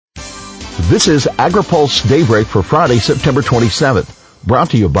This is AgriPulse Daybreak for Friday, September 27th, brought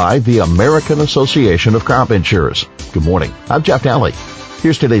to you by the American Association of Crop Insurers. Good morning. I'm Jeff Daly.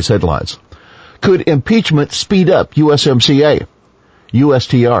 Here's today's headlines. Could impeachment speed up USMCA?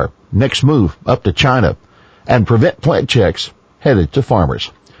 USTR, next move up to China, and prevent plant checks headed to farmers.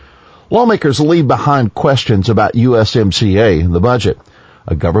 Lawmakers leave behind questions about USMCA in the budget.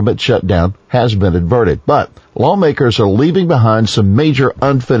 A government shutdown has been averted, but lawmakers are leaving behind some major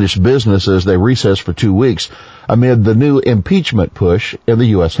unfinished business as they recess for 2 weeks amid the new impeachment push in the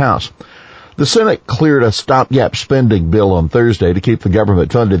U.S. House. The Senate cleared a stopgap spending bill on Thursday to keep the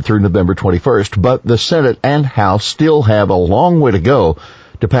government funded through November 21st, but the Senate and House still have a long way to go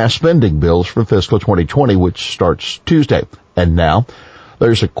to pass spending bills for fiscal 2020, which starts Tuesday. And now,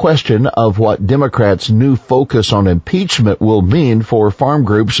 there's a question of what Democrats' new focus on impeachment will mean for farm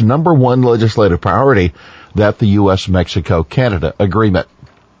group's number one legislative priority, that the U.S.-Mexico-Canada agreement.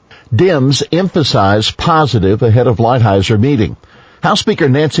 Dems emphasize positive ahead of Lighthizer meeting. House Speaker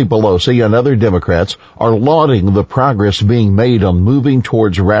Nancy Pelosi and other Democrats are lauding the progress being made on moving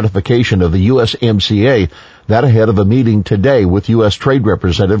towards ratification of the USMCA, that ahead of a meeting today with U.S. Trade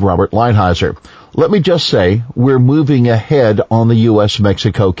Representative Robert Lighthizer. Let me just say, we're moving ahead on the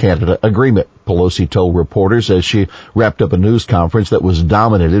U.S.-Mexico-Canada agreement, Pelosi told reporters as she wrapped up a news conference that was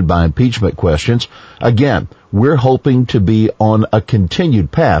dominated by impeachment questions. Again, we're hoping to be on a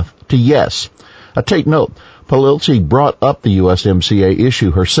continued path to yes. Take note, Pelosi brought up the USMCA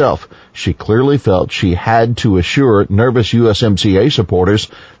issue herself. She clearly felt she had to assure nervous USMCA supporters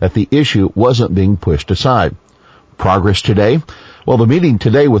that the issue wasn't being pushed aside. Progress today? Well, the meeting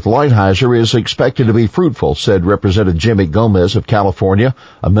today with Lighthizer is expected to be fruitful, said Representative Jimmy Gomez of California,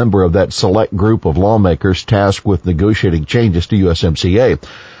 a member of that select group of lawmakers tasked with negotiating changes to USMCA.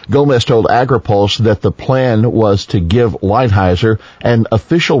 Gomez told AgriPulse that the plan was to give Lighthizer an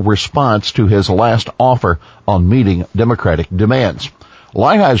official response to his last offer on meeting Democratic demands.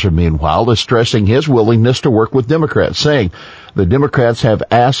 Lighthizer, meanwhile, is stressing his willingness to work with Democrats, saying the Democrats have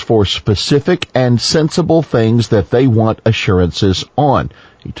asked for specific and sensible things that they want assurances on.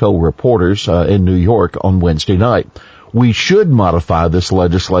 He told reporters in New York on Wednesday night. We should modify this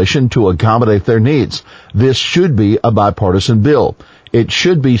legislation to accommodate their needs. This should be a bipartisan bill. It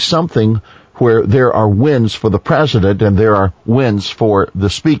should be something where there are wins for the president and there are wins for the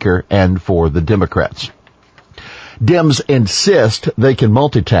speaker and for the Democrats. Dems insist they can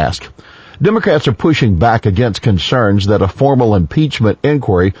multitask. Democrats are pushing back against concerns that a formal impeachment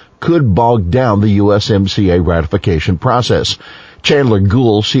inquiry could bog down the USMCA ratification process. Chandler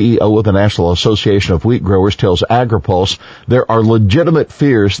Gould, CEO of the National Association of Wheat Growers, tells AgriPulse there are legitimate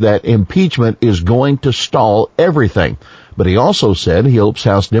fears that impeachment is going to stall everything. But he also said he hopes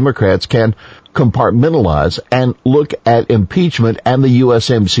House Democrats can compartmentalize and look at impeachment and the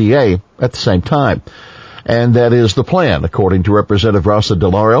USMCA at the same time. And that is the plan, according to Representative Rosa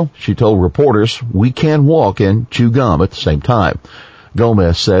DeLauro. She told reporters, we can walk and chew gum at the same time.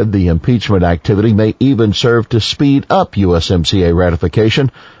 Gomez said the impeachment activity may even serve to speed up USMCA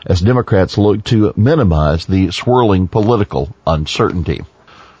ratification as Democrats look to minimize the swirling political uncertainty.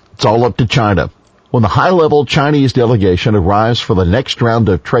 It's all up to China. When the high-level Chinese delegation arrives for the next round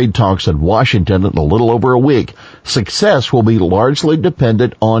of trade talks in Washington in a little over a week, success will be largely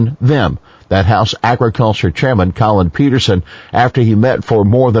dependent on them. That House Agriculture Chairman Colin Peterson, after he met for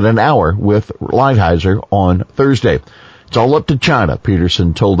more than an hour with Lighthizer on Thursday. It's all up to China,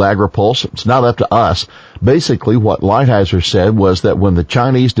 Peterson told AgriPulse. It's not up to us. Basically, what Lighthizer said was that when the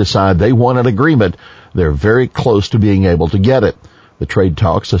Chinese decide they want an agreement, they're very close to being able to get it. The trade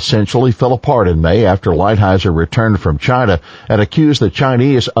talks essentially fell apart in May after Lighthizer returned from China and accused the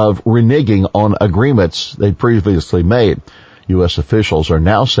Chinese of reneging on agreements they previously made. U.S. officials are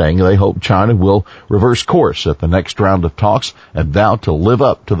now saying they hope China will reverse course at the next round of talks and vow to live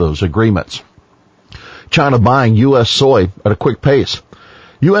up to those agreements. China buying U.S. soy at a quick pace.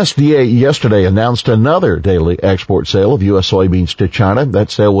 USDA yesterday announced another daily export sale of U.S. soybeans to China. That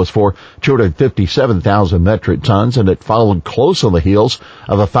sale was for 257,000 metric tons, and it followed close on the heels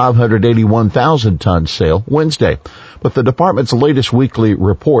of a 581,000-ton sale Wednesday. But the department's latest weekly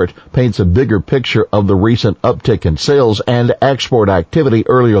report paints a bigger picture of the recent uptick in sales and export activity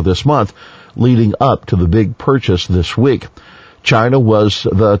earlier this month, leading up to the big purchase this week. China was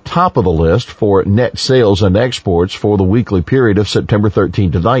the top of the list for net sales and exports for the weekly period of September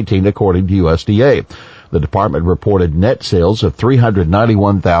 13 to 19, according to USDA. The department reported net sales of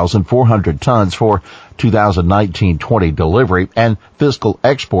 391,400 tons for 2019-20 delivery and fiscal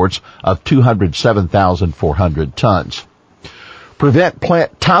exports of 207,400 tons. Prevent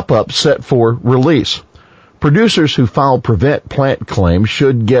plant top-up set for release. Producers who file prevent plant claims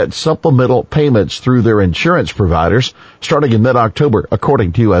should get supplemental payments through their insurance providers starting in mid-October,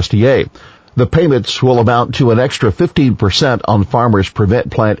 according to USDA. The payments will amount to an extra 15% on farmers' prevent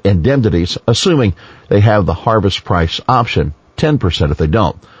plant indemnities, assuming they have the harvest price option, 10% if they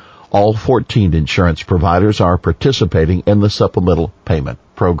don't. All 14 insurance providers are participating in the supplemental payment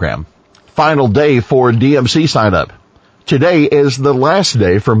program. Final day for DMC sign-up. Today is the last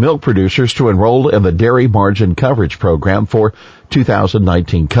day for milk producers to enroll in the Dairy Margin Coverage Program for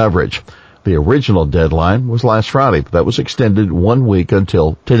 2019 coverage. The original deadline was last Friday, but that was extended 1 week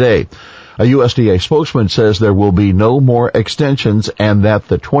until today. A USDA spokesman says there will be no more extensions and that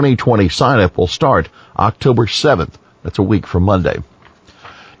the 2020 sign-up will start October 7th. That's a week from Monday.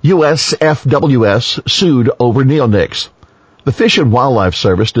 USFWS sued over neonics. The Fish and Wildlife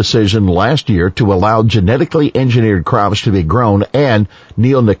Service decision last year to allow genetically engineered crops to be grown and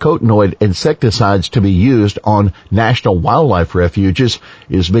neonicotinoid insecticides to be used on national wildlife refuges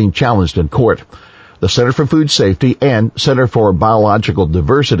is being challenged in court. The Center for Food Safety and Center for Biological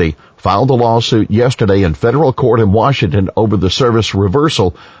Diversity filed a lawsuit yesterday in federal court in Washington over the service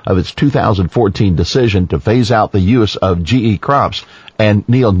reversal of its 2014 decision to phase out the use of GE crops and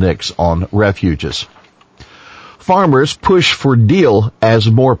neonics on refuges. Farmers push for deal as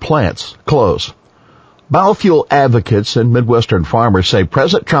more plants close. Biofuel advocates and Midwestern farmers say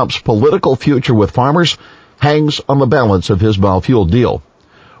President Trump's political future with farmers hangs on the balance of his biofuel deal.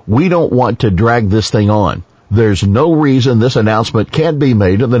 We don't want to drag this thing on. There's no reason this announcement can't be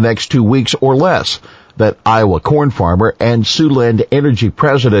made in the next 2 weeks or less, that Iowa corn farmer and Siouxland Energy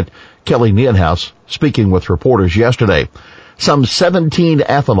president Kelly Nienhuis speaking with reporters yesterday. Some 17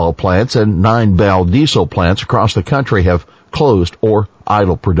 ethanol plants and 9 biodiesel plants across the country have closed or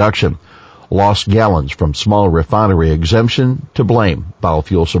idle production. Lost gallons from small refinery exemption to blame,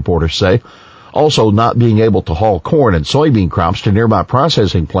 biofuel supporters say. Also, not being able to haul corn and soybean crops to nearby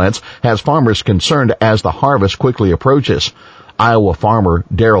processing plants has farmers concerned as the harvest quickly approaches. Iowa farmer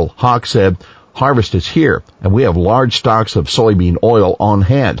Daryl Hawk said, "Harvest is here, and we have large stocks of soybean oil on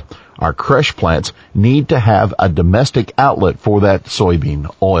hand. Our crush plants need to have a domestic outlet for that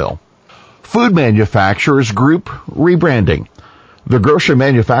soybean oil." Food Manufacturers Group rebranding. The Grocery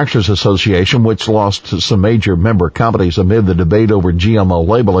Manufacturers Association, which lost some major member companies amid the debate over GMO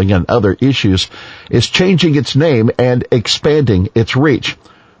labeling and other issues, is changing its name and expanding its reach.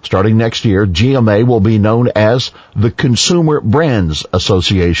 Starting next year, GMA will be known as the Consumer Brands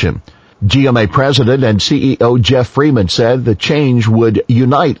Association. GMA President and CEO Jeff Freeman said the change would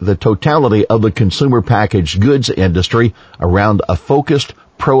unite the totality of the consumer packaged goods industry around a focused,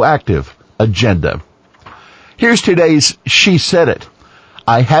 proactive agenda. Here's today's She Said It.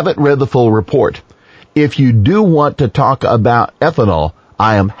 I haven't read the full report. If you do want to talk about ethanol,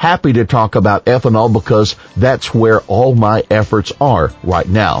 I am happy to talk about ethanol because that's where all my efforts are right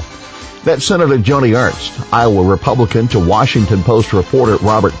now. That's Senator Joni Ernst, Iowa Republican, to Washington Post reporter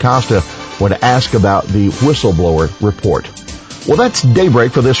Robert Costa when asked about the whistleblower report. Well, that's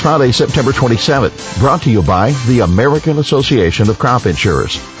Daybreak for this Friday, September 27th, brought to you by the American Association of Crop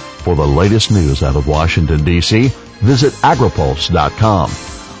Insurers. For the latest news out of Washington, D.C., visit agripulse.com.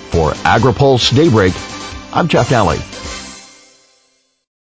 For AgriPulse Daybreak, I'm Jeff Daly.